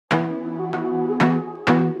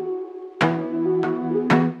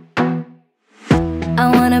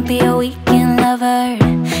wanna be a weekend lover.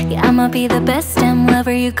 Yeah, I'ma be the best damn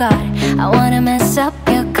lover you got. I wanna mess up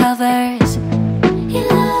your covers.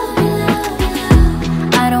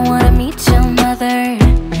 I don't wanna meet your mother.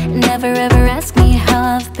 Never ever ask me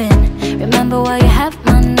how I've been. Remember why you have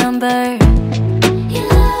my number.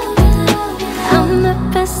 I'm the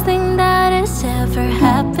best thing that has ever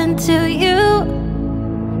happened to you.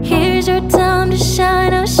 Here's your time to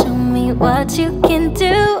shine. Now show me what you can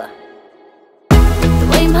do. The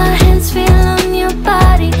way my hands feel on your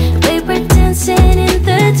body, the way we're dancing in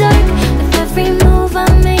the dark. With every move I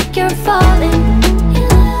make, you're falling.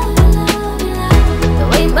 The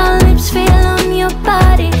way my lips feel on your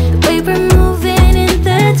body, the way we're moving in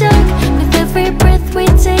the dark. With every breath we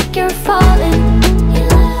take, you're falling.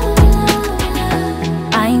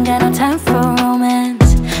 I ain't got no time for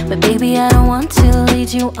romance, but baby I don't want to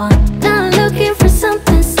lead you on. Not looking for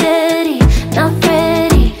something steady, not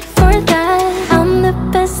ready for that. I'm the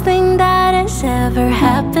best thing that has ever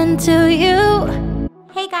happened to you.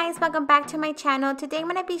 Hey guys, welcome back to my channel. Today I'm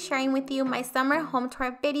going to be sharing with you my summer home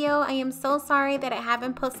tour video. I am so sorry that I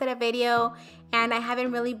haven't posted a video and I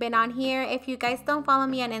haven't really been on here. If you guys don't follow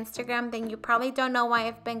me on Instagram, then you probably don't know why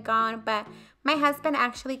I've been gone, but my husband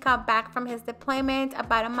actually got back from his deployment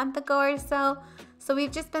about a month ago or so. So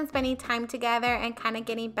we've just been spending time together and kind of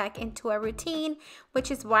getting back into a routine,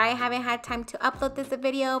 which is why I haven't had time to upload this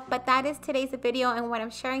video. But that is today's video and what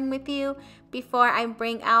I'm sharing with you before I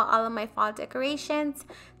bring out all of my fall decorations.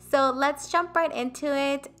 So let's jump right into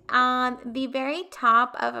it. On the very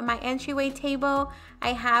top of my entryway table, I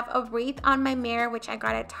have a wreath on my mirror, which I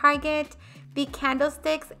got at Target. The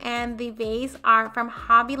candlesticks and the vase are from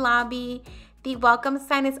Hobby Lobby. The welcome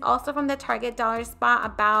sign is also from the Target dollar spot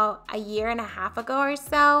about a year and a half ago or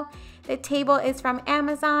so. The table is from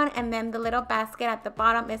Amazon, and then the little basket at the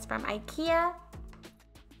bottom is from IKEA.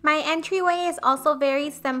 My entryway is also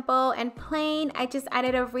very simple and plain. I just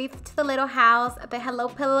added a wreath to the little house. The Hello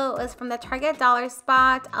Pillow is from the Target dollar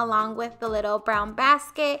spot, along with the little brown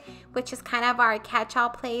basket, which is kind of our catch-all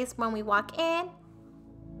place when we walk in.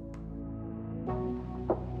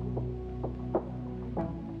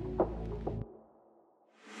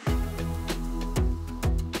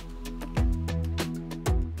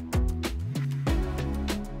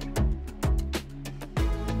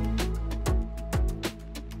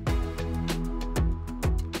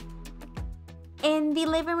 In the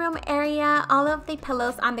living room area, all of the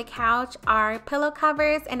pillows on the couch are pillow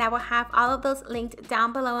covers, and I will have all of those linked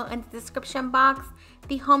down below in the description box.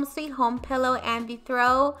 The Home Sweet Home pillow and the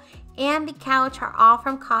throw and the couch are all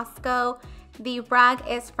from Costco. The rug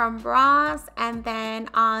is from Ross, and then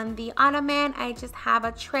on the ottoman I just have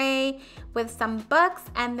a tray with some books,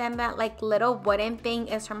 and then that like little wooden thing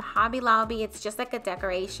is from Hobby Lobby. It's just like a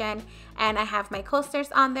decoration, and I have my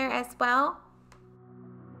coasters on there as well.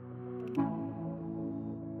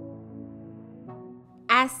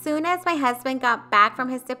 As soon as my husband got back from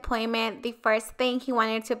his deployment, the first thing he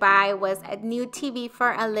wanted to buy was a new TV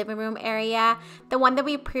for a living room area. The one that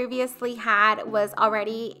we previously had was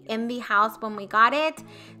already in the house when we got it.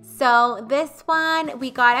 So this one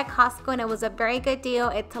we got at Costco, and it was a very good deal.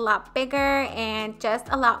 It's a lot bigger and just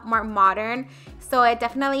a lot more modern. So it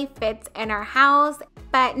definitely fits in our house.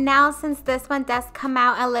 But now since this one does come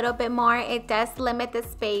out a little bit more, it does limit the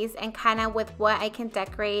space and kind of with what I can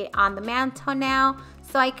decorate on the mantle now.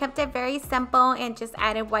 So I kept it very simple and just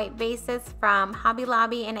added white vases from Hobby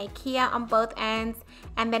Lobby and IKEA on both ends.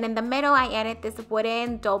 And then in the middle, I added this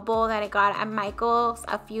wooden dough bowl that I got at Michael's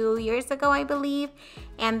a few years ago, I believe.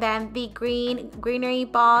 And then the greenery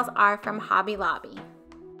balls are from Hobby Lobby.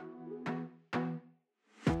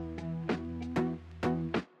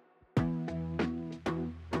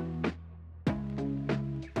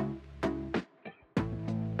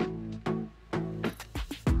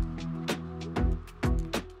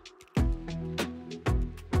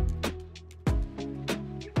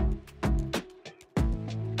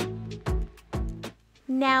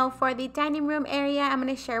 Now for the dining room area, I'm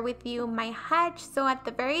going to share with you my hutch. So at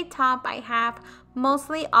the very top, I have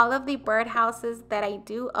mostly all of the birdhouses that I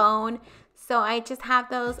do own. So I just have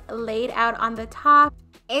those laid out on the top.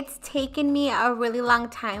 It's taken me a really long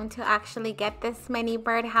time to actually get this many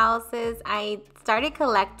birdhouses. I started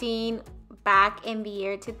collecting back in the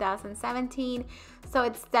year 2017. So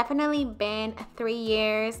it's definitely been 3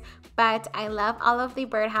 years, but I love all of the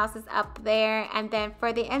birdhouses up there. And then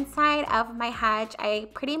for the inside of my hutch, I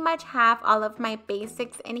pretty much have all of my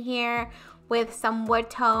basics in here, with some wood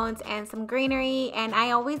tones and some greenery, and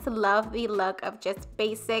I always love the look of just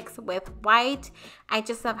basics with white. I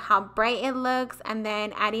just love how bright it looks, and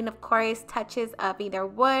then adding of course touches of either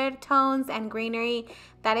wood tones and greenery.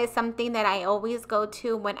 That is something that I always go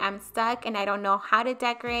to when I'm stuck and I don't know how to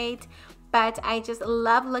decorate, but I just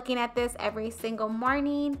love looking at this every single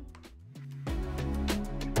morning.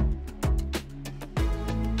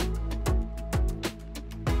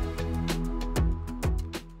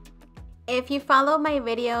 If you follow my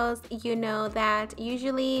videos, you know that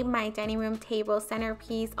usually my dining room table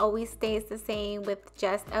centerpiece always stays the same with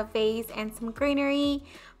just a vase and some greenery,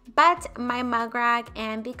 but my mug rack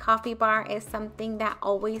and the coffee bar is something that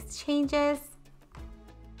always changes.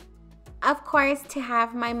 Of course, to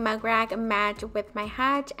have my mug rack match with my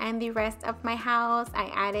hutch and the rest of my house, I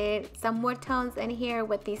added some wood tones in here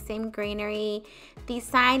with the same greenery. The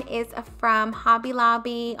sign is from Hobby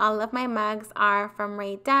Lobby. All of my mugs are from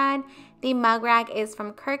Dunn. The mug rack is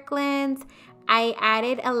from Kirkland's. I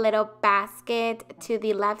added a little basket to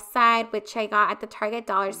the left side, which I got at the Target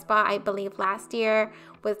dollar spot, I believe last year,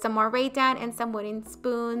 with some more Dunn and some wooden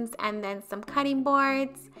spoons and then some cutting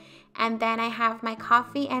boards. And then I have my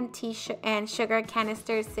coffee and tea and sugar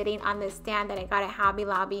canisters sitting on this stand that I got at Hobby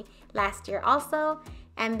Lobby last year also.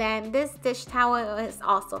 And then this dish towel is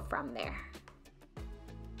also from there.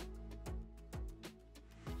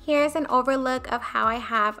 Here's an overlook of how I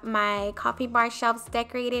have my coffee bar shelves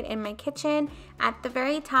decorated in my kitchen. At the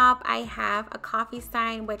very top, I have a coffee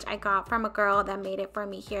sign, which I got from a girl that made it for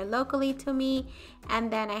me here locally to me.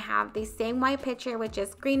 And then I have the same white pitcher with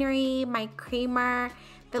just greenery, my creamer.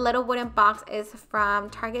 The little wooden box is from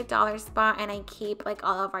Target dollar spot, and I keep like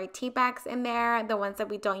all of our tea bags in there, the ones that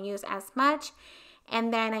we don't use as much.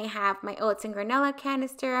 And then I have my oats and granola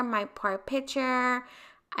canister, my pour pitcher,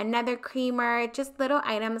 another creamer, just little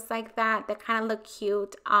items like that that kind of look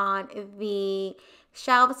cute on the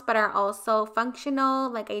shelves but are also functional.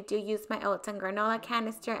 Like I do use my oats and granola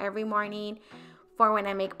canister every morning for when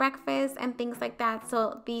I make breakfast and things like that.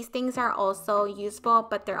 So these things are also useful,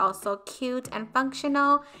 but they're also cute and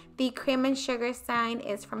functional. The cream and sugar sign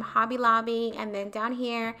is from Hobby Lobby, and then down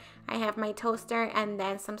here I have my toaster and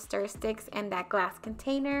then some stir sticks in that glass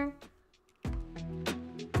container.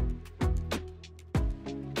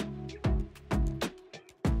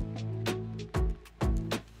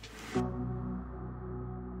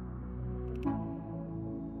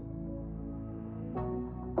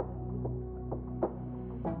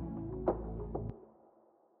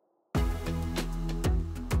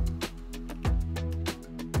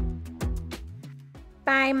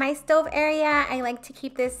 By my stove area, I like to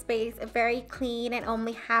keep this space very clean and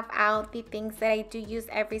only have out the things that I do use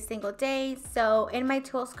every single day. So in my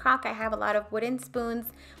tools crock, I have a lot of wooden spoons,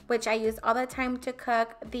 which I use all the time to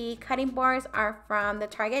cook. The cutting boards are from the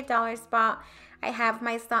Target dollar spot. I have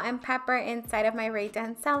my salt and pepper inside of my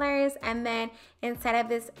Dunn cellars, and then inside of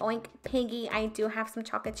this Oink Piggy, I do have some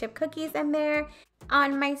chocolate chip cookies in there.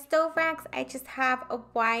 On my stove racks, I just have a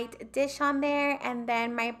white dish on there, and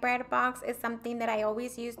then my bread box is something that I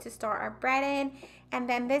always use to store our bread in. And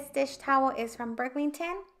then this dish towel is from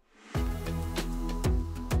Burlington.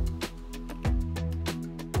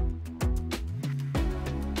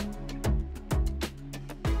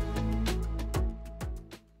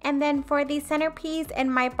 And then for the centerpiece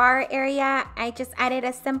in my bar area, I just added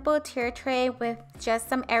a simple tier tray with just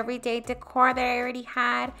some everyday decor that I already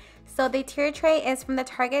had. So the tier tray is from the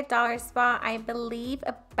Target dollar spot, I believe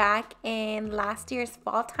back in last year's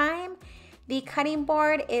fall time. The cutting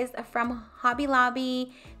board is from Hobby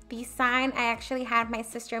Lobby. The sign, I actually had my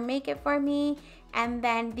sister make it for me. And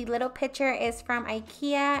then the little pitcher is from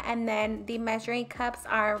IKEA, and then the measuring cups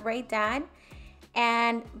are Dunn.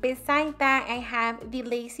 And beside that, I have the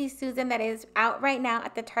Lazy Susan that is out right now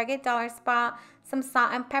at the Target dollar spot, some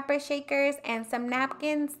salt and pepper shakers, and some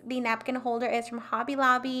napkins. The napkin holder is from Hobby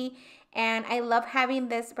Lobby, and I love having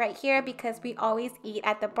this right here because we always eat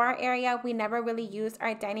at the bar area. We never really use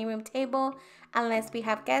our dining room table unless we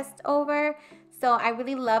have guests over. So I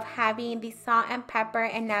really love having the salt and pepper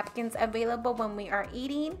and napkins available when we are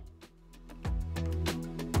eating.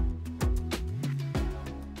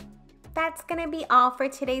 That's gonna be all for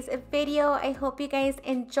today's video. I hope you guys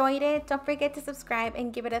enjoyed it. Don't forget to subscribe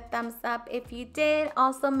and give it a thumbs up if you did.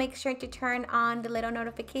 Also, make sure to turn on the little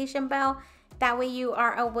notification bell. That way you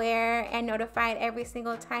are aware and notified every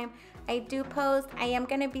single time I do post. I am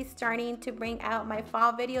gonna be starting to bring out my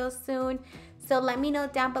fall videos soon. So let me know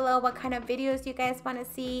down below what kind of videos you guys wanna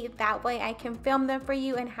see. That way I can film them for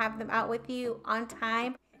you and have them out with you on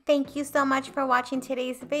time. Thank you so much for watching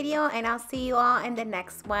today's video, and I'll see you all in the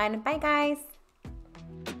next one. Bye guys.